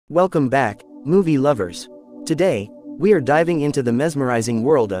Welcome back, movie lovers. Today, we are diving into the mesmerizing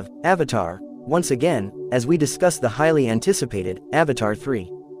world of Avatar, once again, as we discuss the highly anticipated Avatar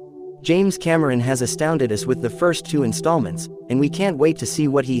 3. James Cameron has astounded us with the first two installments, and we can't wait to see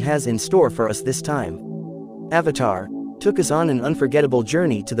what he has in store for us this time. Avatar took us on an unforgettable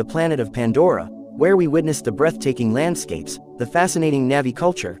journey to the planet of Pandora, where we witnessed the breathtaking landscapes, the fascinating Na'vi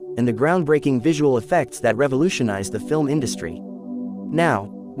culture, and the groundbreaking visual effects that revolutionized the film industry.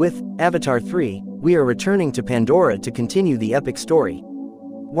 Now, with Avatar 3, we are returning to Pandora to continue the epic story.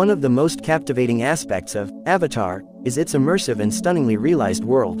 One of the most captivating aspects of Avatar is its immersive and stunningly realized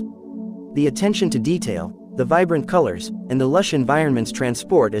world. The attention to detail, the vibrant colors, and the lush environments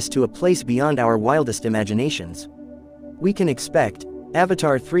transport us to a place beyond our wildest imaginations. We can expect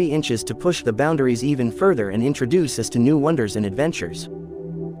Avatar 3 inches to push the boundaries even further and introduce us to new wonders and adventures.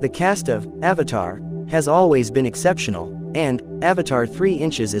 The cast of Avatar has always been exceptional, and Avatar 3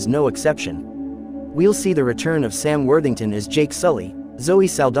 inches is no exception. We'll see the return of Sam Worthington as Jake Sully, Zoe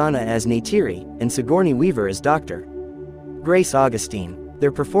Saldana as Neytiri, and Sigourney Weaver as Dr. Grace Augustine.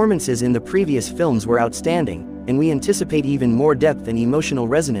 Their performances in the previous films were outstanding, and we anticipate even more depth and emotional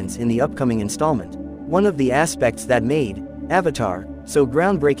resonance in the upcoming installment. One of the aspects that made Avatar so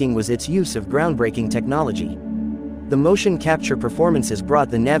groundbreaking was its use of groundbreaking technology. The motion capture performances brought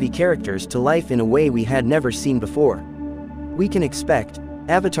the Na'vi characters to life in a way we had never seen before. We can expect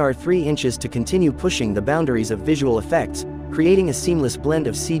Avatar 3 inches to continue pushing the boundaries of visual effects, creating a seamless blend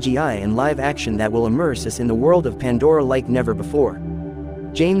of CGI and live action that will immerse us in the world of Pandora like never before.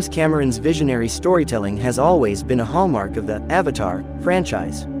 James Cameron's visionary storytelling has always been a hallmark of the Avatar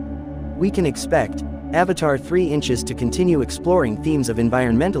franchise. We can expect Avatar 3 inches to continue exploring themes of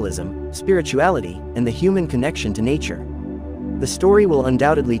environmentalism, spirituality, and the human connection to nature. The story will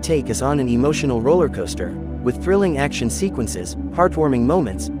undoubtedly take us on an emotional roller coaster, with thrilling action sequences, heartwarming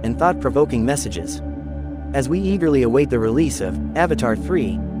moments, and thought-provoking messages. As we eagerly await the release of Avatar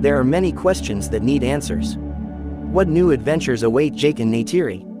 3, there are many questions that need answers. What new adventures await Jake and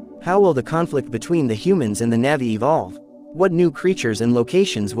Neytiri? How will the conflict between the humans and the Na'vi evolve? What new creatures and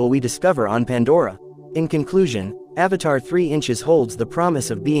locations will we discover on Pandora? In conclusion, Avatar 3 inches holds the promise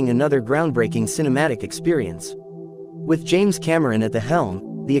of being another groundbreaking cinematic experience. With James Cameron at the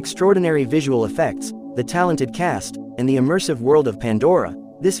helm, the extraordinary visual effects, the talented cast, and the immersive world of Pandora,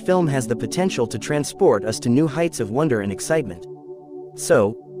 this film has the potential to transport us to new heights of wonder and excitement.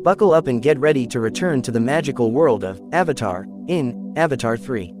 So, buckle up and get ready to return to the magical world of Avatar in Avatar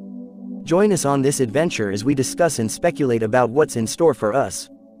 3. Join us on this adventure as we discuss and speculate about what's in store for us.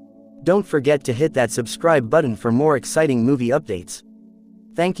 Don't forget to hit that subscribe button for more exciting movie updates.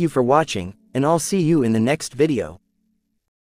 Thank you for watching, and I'll see you in the next video.